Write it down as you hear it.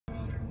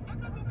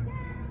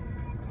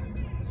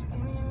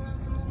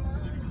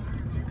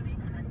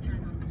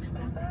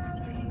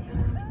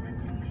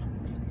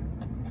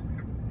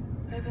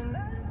Going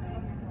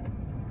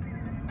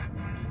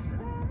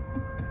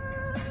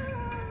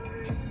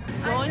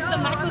to the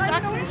Michael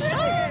Jackson show.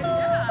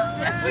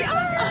 Yes, we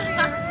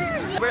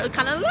are. We're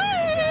kind of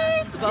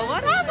late, but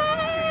whatever.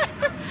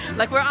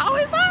 Like we're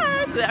always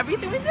are to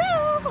everything we do.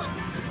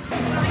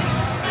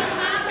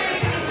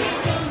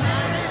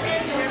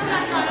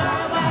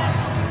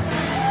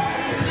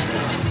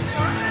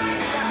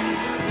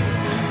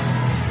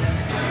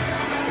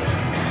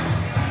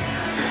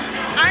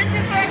 Aren't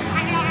you so excited?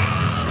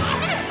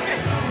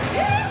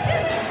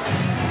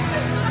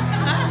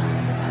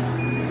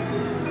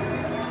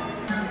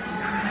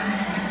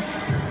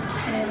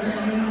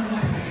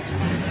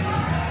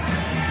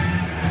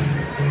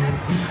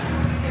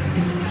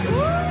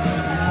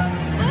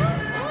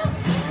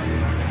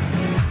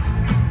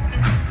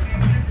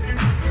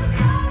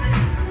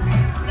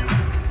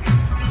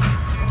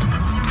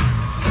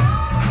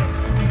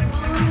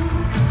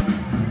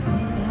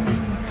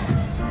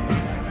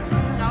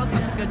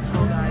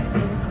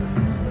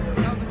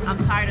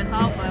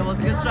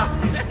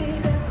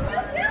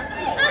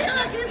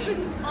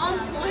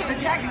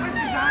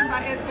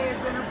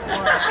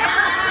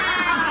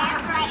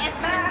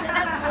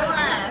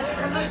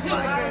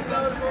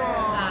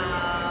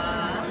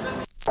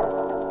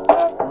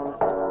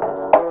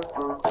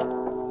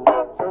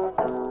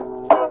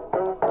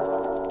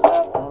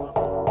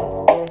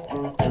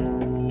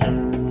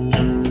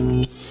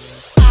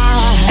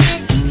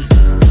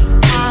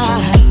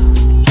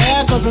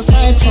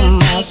 Aside from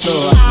my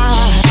soul,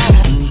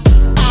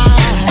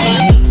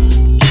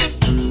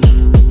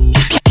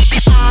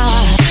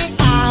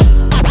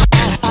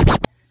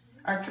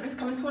 our trip is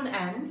coming to an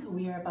end.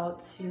 We are about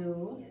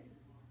to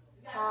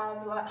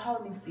have,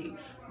 let me see.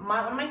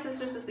 One of my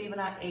sisters is leaving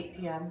at 8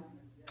 p.m.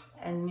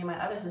 and me and my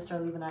other sister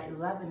are leaving at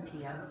 11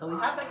 p.m. So we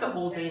have like the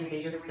whole day in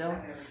Vegas still.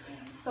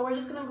 So we're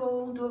just gonna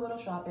go do a little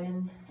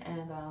shopping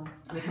and are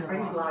you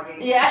vlogging?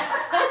 Yeah.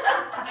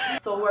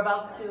 So we're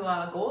about to do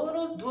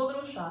a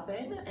little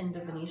shopping in the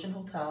Venetian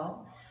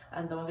Hotel,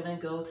 and then we're gonna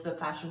go to the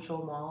fashion show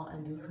mall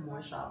and do some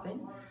more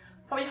shopping.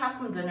 Probably have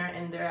some dinner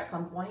in there at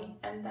some point,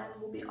 and then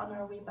we'll be on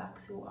our way back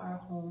to our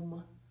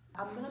home.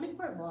 I'm gonna make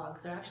more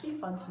vlogs. They're actually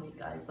fun to make,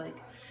 guys. Like,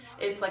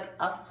 it's like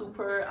a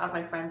super, as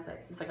my friend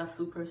says, it's like a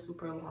super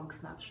long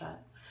Snapchat.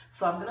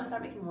 So I'm gonna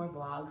start making more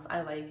vlogs.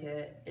 I like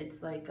it.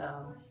 It's like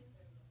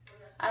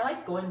I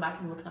like going back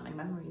and looking at my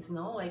memories, you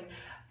know? Like,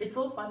 it's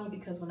so funny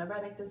because whenever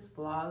I make these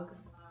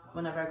vlogs,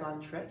 whenever I go on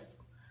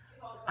trips,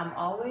 I'm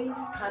always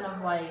kind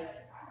of like,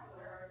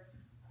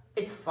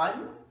 it's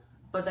fun,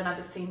 but then at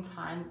the same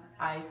time,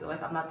 I feel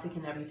like I'm not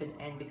taking everything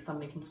in because I'm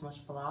making so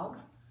much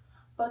vlogs.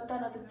 But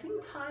then at the same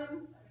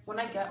time, when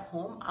I get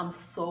home, I'm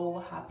so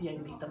happy I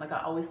made them. Like,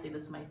 I always say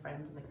this to my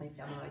friends and like my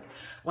family, like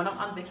when I'm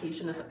on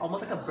vacation, it's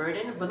almost like a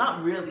burden, but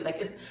not really. Like,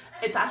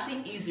 it's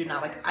actually easier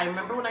now. Like, I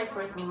remember when I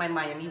first made my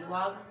Miami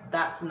vlogs,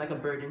 that seemed like a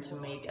burden to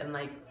make, and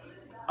like,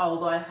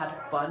 although I had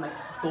fun, like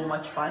so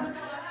much fun,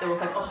 it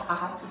was like, oh, I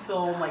have to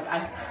film, like,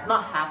 I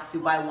not have to,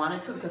 but I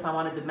wanted to because I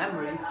wanted the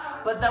memories.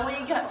 But then when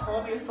you get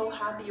home, you're so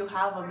happy you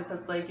have them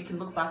because like you can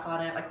look back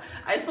on it. Like,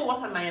 I still watch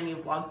my Miami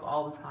vlogs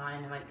all the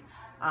time, and like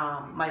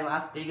my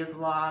Las Vegas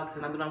vlogs,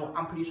 and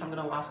I'm pretty sure I'm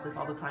gonna watch this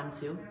all the time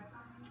too.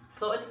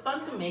 So it's fun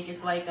to make.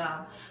 It's like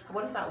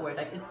what is that word?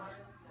 Like,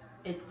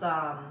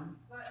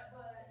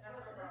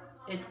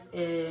 it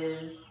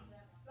is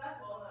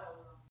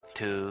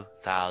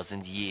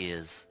 2,000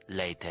 years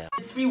later.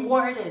 It's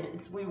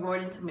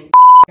rewarding to make.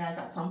 Guys,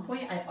 at some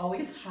point I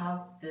always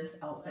have this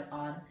outfit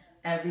on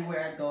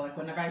everywhere I go. Like,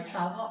 whenever I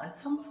travel, at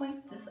some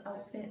point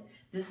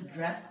this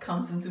dress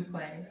comes into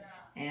play.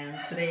 And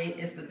today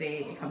is the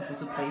day it comes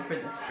into play for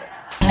this trip.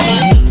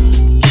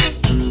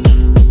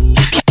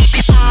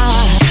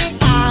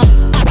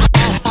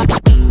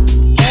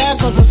 there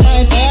goes a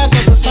sight, there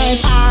goes a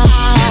sight.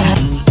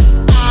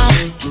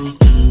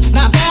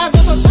 Now there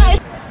goes a sight.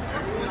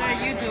 What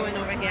are you doing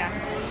over here?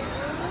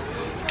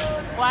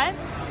 What?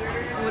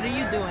 What are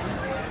you doing?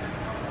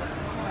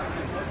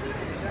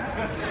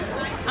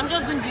 I'm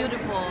just being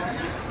beautiful.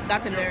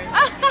 That's embarrassing.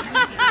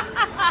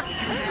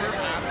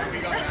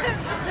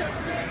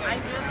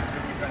 I'm just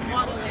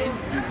modeling.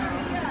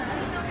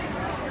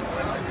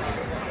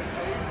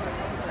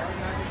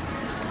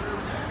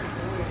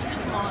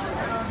 Just modeling,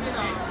 you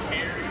know,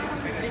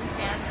 been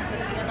fancy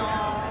and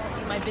all,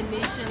 in my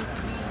Venetian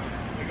suite.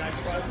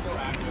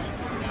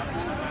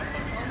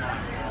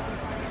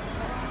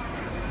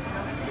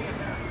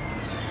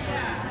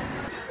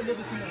 A little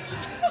bit too much.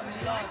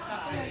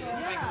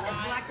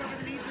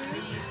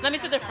 Let me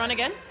see the front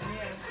again.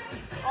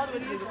 All the way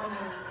to the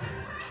almost.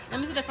 Let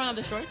me see the front of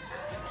the shorts.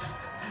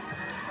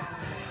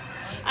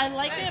 I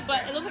like it,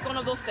 but it looks like one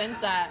of those things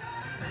that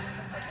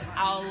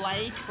I'll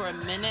like for a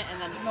minute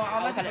and then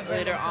I'll look at it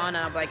later on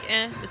and I'm like,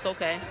 it's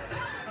okay.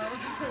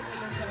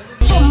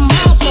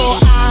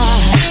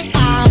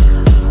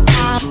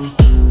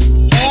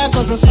 There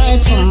goes a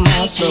sight from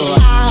my soul.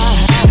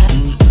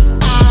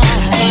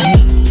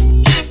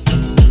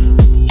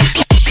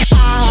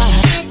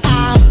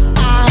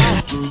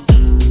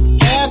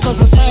 There goes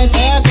a sight,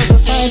 there goes a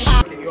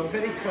sight. You're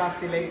very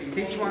classy ladies.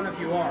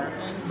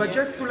 But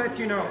just to let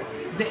you know,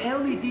 the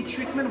LED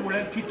treatment will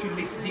help you to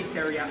lift this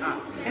area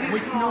up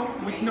with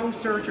no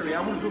surgery.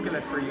 I will Google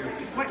it for you.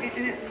 What, and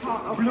it's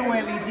called okay. Blue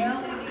LED.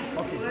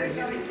 Okay, so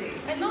here.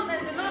 And no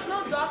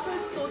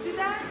doctors told you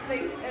that?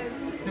 Like,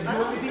 The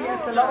blue LED,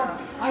 yes, a lot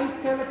of, I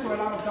sell it to a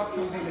lot of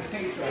doctors in the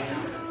States right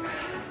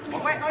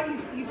now. Wait, oh,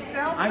 you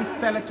sell? I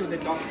sell it to the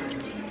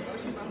doctors.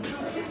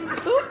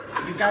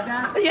 You got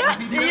that? Yeah.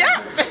 The video?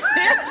 Yeah.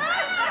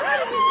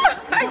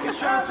 Don't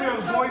show it to your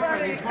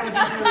boyfriend. He's gonna be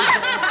really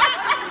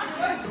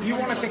Do you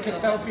want to take a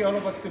selfie, all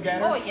of us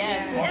together? Oh,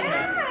 yes.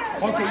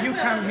 Okay, you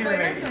come here,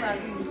 ladies.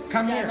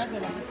 Come here.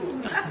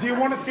 Do you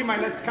want to see my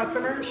last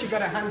customer? She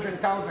got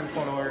 100,000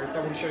 followers. I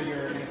will show you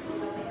her name.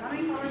 How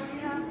many followers do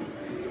you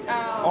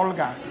have?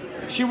 Olga.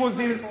 She was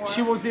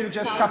here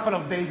just a couple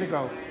of days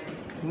ago.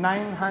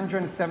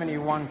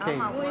 971K.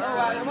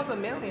 Oh, almost a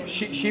million.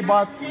 She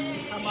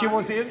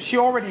was here. She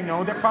already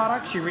know the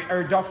product.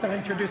 Her doctor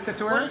introduced it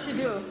to her. What does she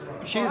do?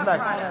 She's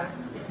like,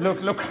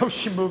 look how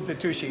she moved the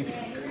tushy.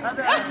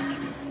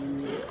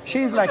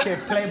 She's like a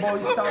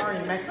Playboy star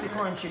in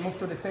Mexico, and she moved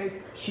to the States.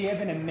 She have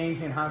an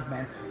amazing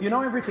husband. You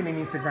know, everything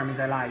in Instagram is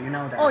a lie. You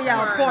know that. Oh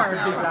yeah, of course,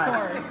 It's a big lie.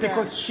 of course.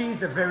 Because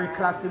she's a very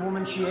classy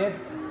woman. She have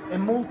a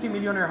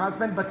multi-millionaire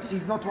husband, but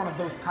he's not one of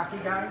those cocky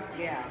guys.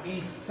 Yeah.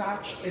 He's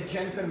such a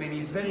gentleman.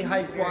 He's very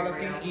high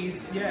quality.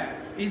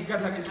 He's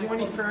got like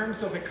 20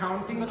 firms of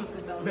accounting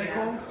back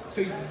home,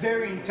 so he's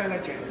very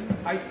intelligent.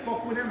 I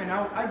spoke with him, and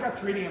I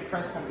got really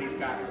impressed from these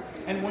guys.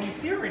 And when you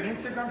see her on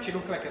Instagram, she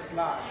looked like a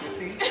slob. You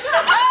see?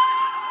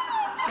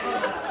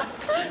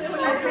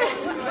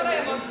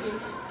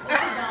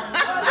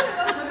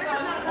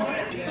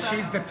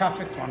 She's the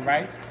toughest one,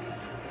 right?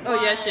 Oh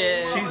yeah, she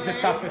is. She's the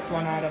toughest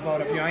one out of all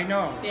of you. I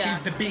know. Yeah.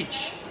 She's the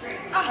bitch.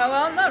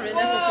 Well, not really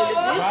necessarily.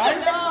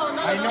 Right?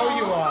 No, I know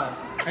you are.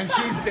 And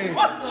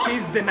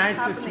she's the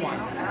nicest one.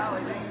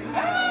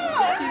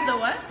 She's the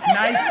what?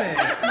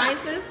 Nicest.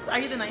 Nicest? Are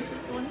you the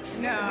nicest one?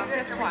 No, I'm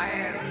just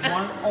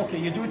quiet. Okay,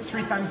 you do it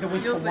 3 times a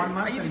week for 1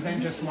 month and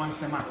then just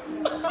once a month.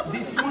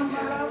 This one,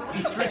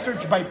 it's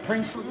researched by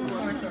Prince.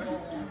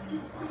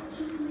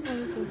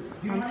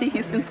 See,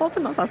 he's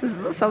insulting us as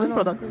he's selling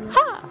products.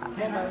 Ha!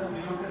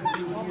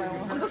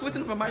 I'm just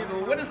waiting for Mario.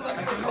 What is that?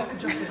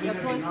 You're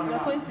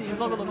 20, he's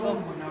not gonna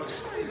come.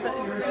 He's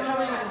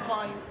telling you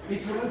fine.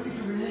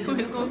 So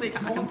he's gonna say, I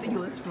can see you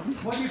list from.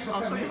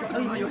 I'll show you.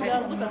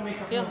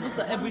 He has looked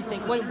at everything.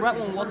 When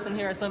Bradman walks in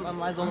here, I saw him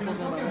analyze all of us.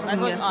 I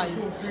saw his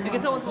eyes. You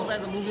can tell when someone's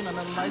eyes are moving and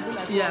analyzing.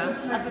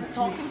 As he's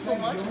talking so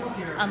much, he's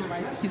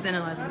analyzing. He's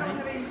analyzing,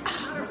 right?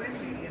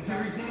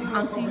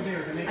 Auntie,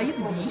 are you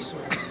beach?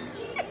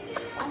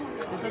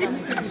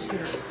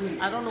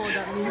 I don't know what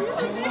that means.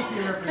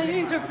 Can you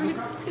interpret?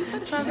 He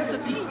said transit the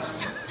beach.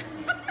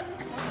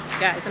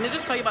 Guys, let me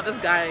just tell you about this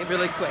guy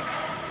really quick.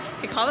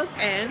 He called us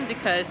in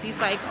because he's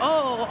like,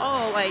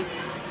 like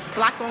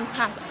black don't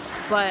crack,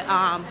 but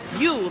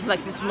you,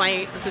 like, to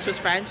my sister's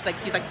friend,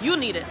 he's like, you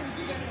need it.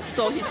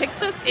 So he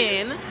takes us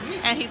in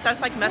and he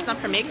starts like messing up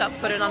her makeup,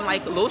 putting on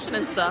like lotion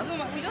and stuff.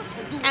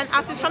 And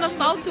as he's trying to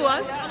sell to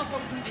us,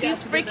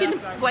 he's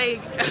freaking like,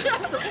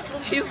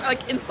 he's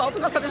like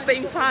insulting us at the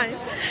same time.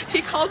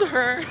 He called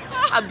her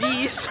a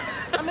biche.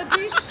 I'm a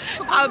biche.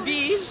 A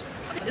biche.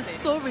 It's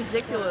so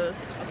ridiculous.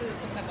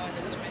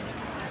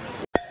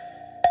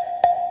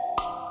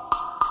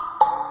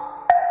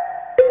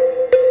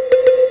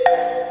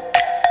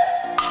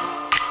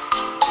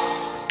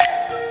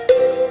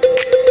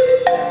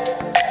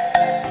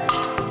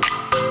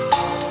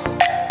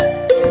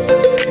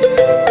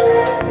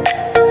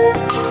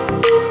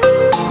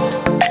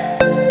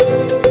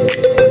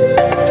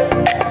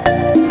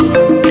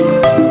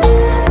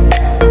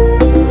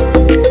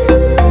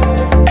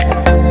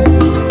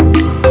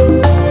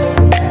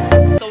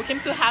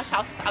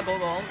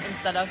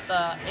 Instead of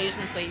the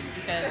Asian place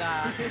because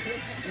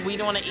we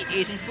don't want to eat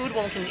Asian food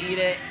when we can eat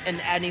it in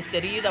any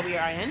city that we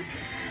are in.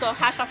 So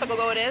Hash House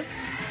Go-Go it is.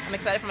 I'm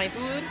excited for my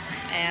food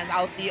and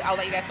I'll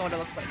let you guys know what it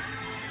looks like.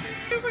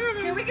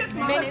 Can we get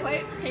smaller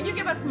plates? Can you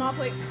give us small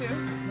plates too?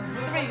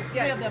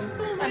 Three of them.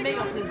 And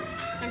mayo, please.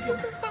 Thank you.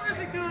 This is so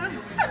ridiculous.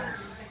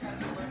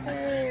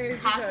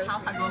 Hash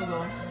House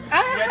Go-Go.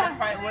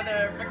 Where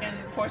the freaking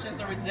portions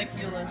are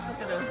ridiculous.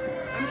 Look at this.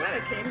 I'm glad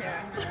I came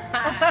here.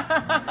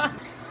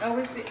 I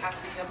always see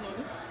after the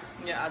uploads.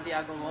 Yeah, at the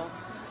Agogo.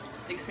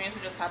 The experience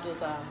we just had was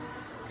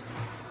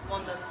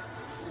One that's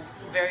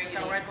very.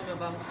 can write home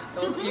about.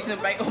 You can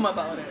write home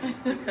about it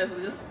because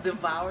we just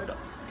devoured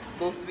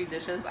those 3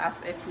 dishes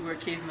as if we were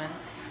cavemen,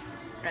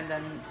 and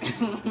then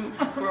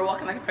we were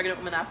walking like a pregnant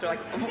woman after,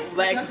 like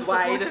legs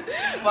wide.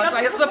 Once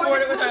I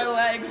supported with our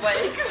legs,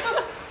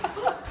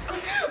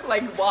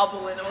 like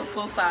wobbling. It was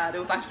so sad. It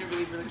was actually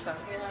really, really sad.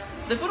 Yeah.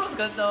 The food was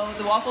good though.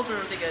 The waffles were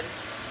really good.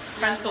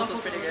 French toast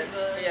was pretty good.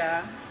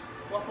 Yeah.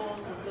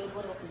 Waffles was good.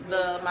 What else was good?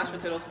 The mashed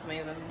potatoes was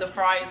amazing. The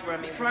fries were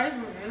amazing. Fries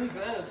were really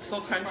good. So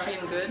crunchy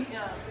and good.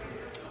 Yeah.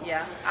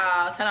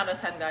 Yeah. 10 out of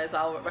 10, guys.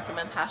 I'll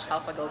recommend Hash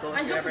House Go-Go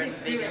if you're ever in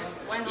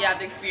Vegas. Why not? Yeah,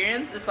 the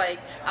experience is like,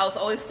 I was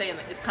always saying,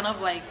 it's kind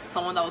of like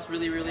someone that was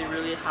really, really,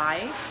 really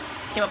high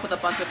came up with a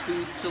bunch of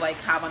food to like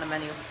have on the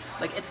menu.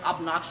 Like, it's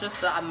obnoxious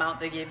the amount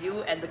they give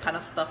you and the kind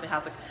of stuff it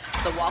has. Like,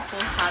 the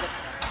waffle had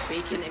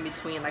bacon in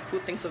between. Like, who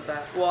thinks of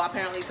that? Well,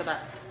 apparently so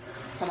that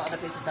some other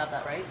places have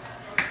that, right?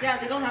 Yeah,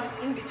 they don't have it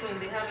in between.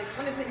 They have it,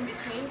 when they say in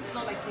between, it's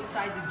not like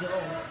inside the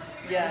dough.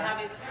 Yeah. They have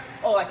it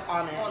like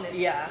on it. on it.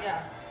 Yeah.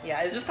 Yeah.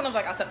 Yeah, it's just kind of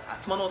like I said,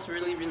 someone was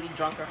really, really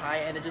drunk or high,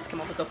 and it just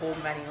came up with the whole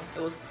menu.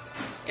 It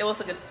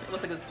was a good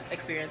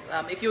experience.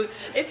 If you're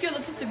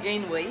looking to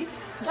gain weight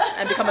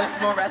and become a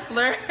small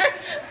wrestler,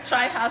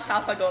 try Hash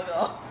House at Go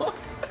Go.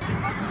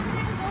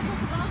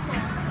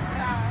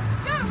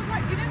 Yeah, it was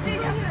like you didn't see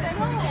it yesterday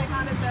when we came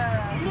out of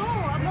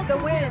the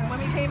wind when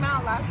we came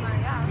out last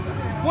night.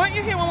 Yeah. Weren't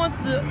you here when we went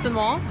to the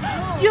mall?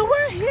 No. You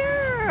were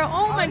here.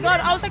 Oh my god.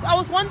 I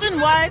was wondering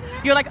why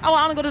you're like, oh,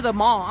 I want to go to the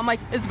mall. I'm like,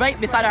 it's right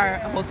beside our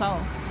hotel.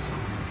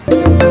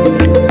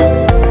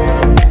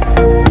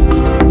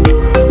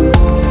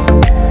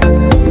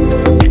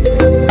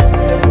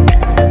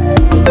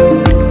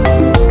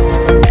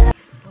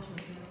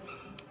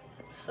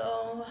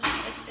 So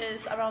it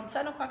is around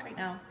 10 o'clock right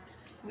now.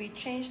 We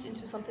changed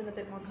into something a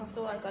bit more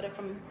comfortable. I got it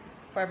from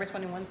Forever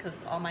 21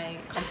 because all my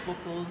comfortable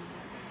clothes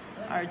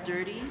are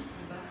dirty.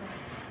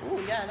 Ooh,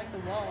 yeah, I like the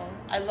wall.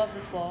 I love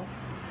this wall.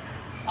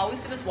 I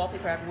always see this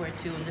wallpaper everywhere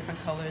too, in different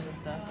colors and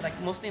stuff, like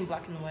mostly in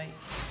black and white.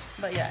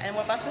 But yeah, and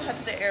we're about to head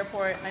to the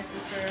airport. My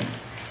sister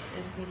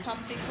is in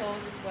comfy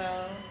clothes as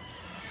well.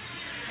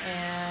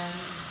 And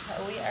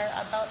we are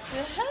about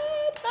to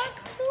head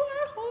back to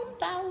our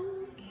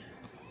hometown.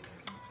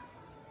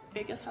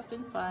 Vegas has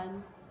been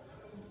fun.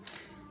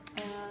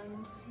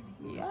 And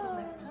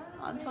yeah,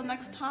 until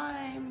next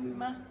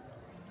time.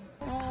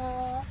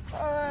 Oh,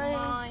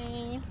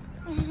 bye.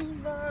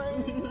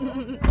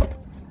 Bye.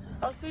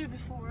 I'll see you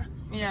before.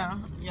 Yeah,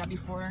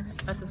 before.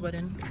 That's his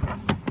wedding.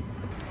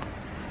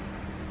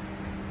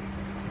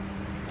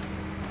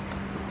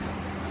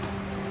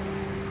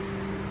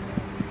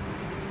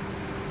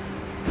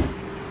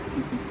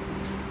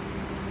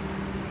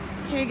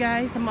 Okay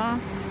guys, I'm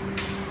off.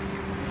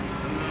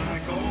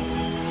 Like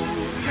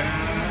old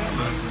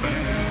camembert,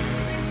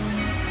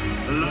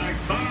 like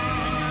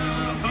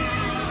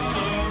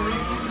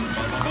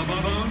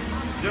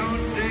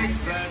don't take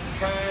that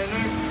kind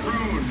of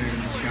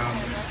crooning chump.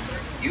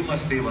 You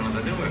must be one of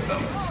the newer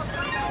fellas.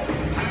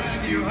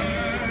 Have you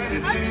heard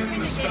it's in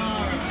the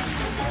stars?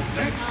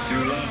 Next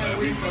July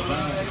we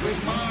collide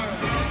with Mars.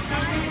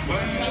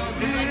 Well,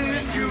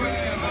 did you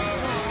ever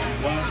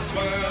want a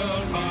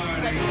swell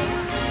party?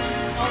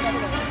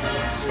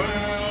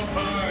 Swell